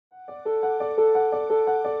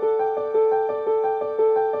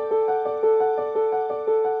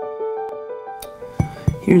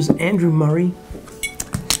Here's Andrew Murray.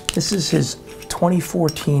 This is his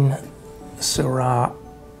 2014 Syrah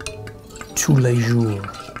Tous les Jours,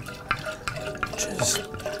 which is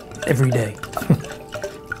every day.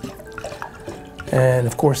 And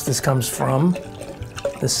of course this comes from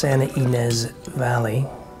the Santa Ynez Valley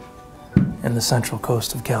and the central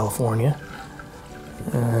coast of California.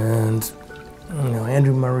 And you know,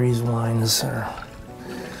 Andrew Murray's wines are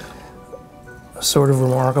sort of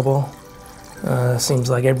remarkable.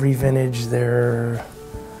 Seems like every vintage they're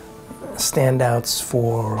standouts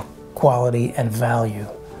for quality and value,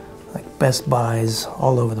 like best buys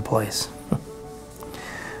all over the place.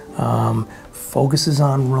 Focuses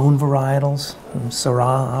on Rhone varietals.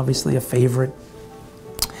 Syrah, obviously a favorite,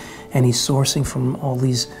 and he's sourcing from all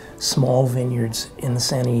these small vineyards in the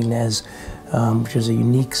Santa Ynez, which is a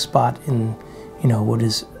unique spot in, you know, what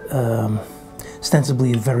is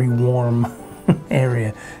ostensibly a very warm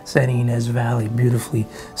area, Santa Ynez Valley, beautifully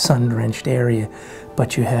sun-drenched area,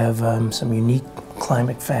 but you have some unique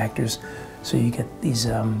climate factors. So you get these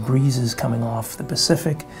breezes coming off the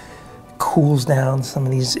Pacific, cools down some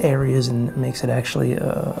of these areas and makes it actually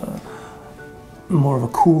more of a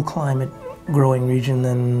cool climate growing region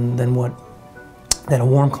than a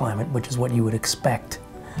warm climate, which is what you would expect.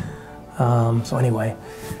 So anyway,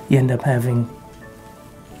 you end up having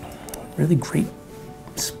really great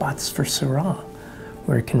spots for Syrah,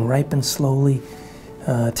 where it can ripen slowly,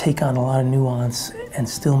 take on a lot of nuance, and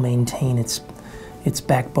still maintain its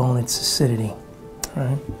backbone, its acidity.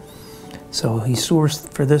 Right? So he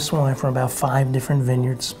sourced for this wine from about 5 different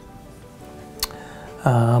vineyards,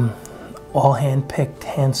 all hand-picked,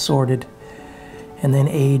 hand-sorted, and then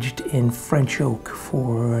aged in French oak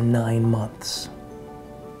for 9 months.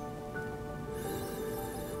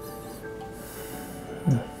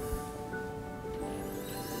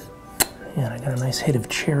 Yeah, and I got a nice hit of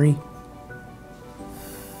cherry.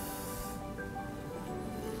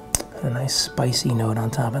 And a nice spicy note on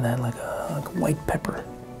top of that, like a white pepper.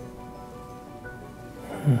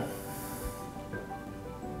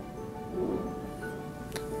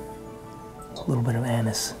 A little bit of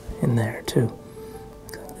anise in there too.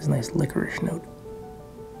 There's a nice licorice note.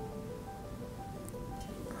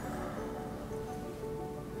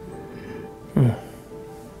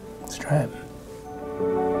 Let's try it.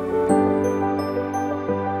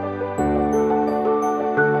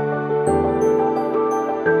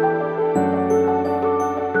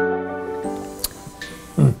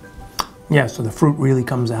 Yeah, so the fruit really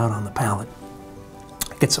comes out on the palate.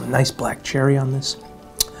 Get some nice black cherry on this.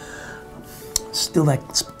 Still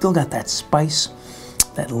got that spice,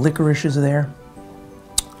 that licorice is there.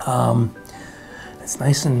 It's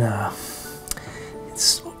nice and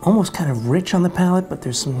it's almost kind of rich on the palate, but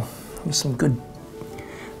there's some good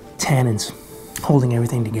tannins holding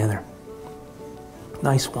everything together.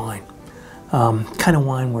 Nice wine. Kind of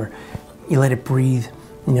wine where you let it breathe.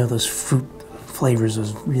 You know, those fruit flavors,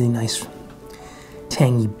 those really nice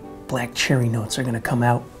tangy black cherry notes are going to come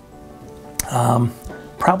out.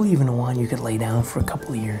 Probably even a wine you could lay down for a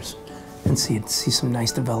couple of years and see some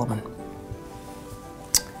nice development.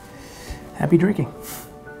 Happy drinking.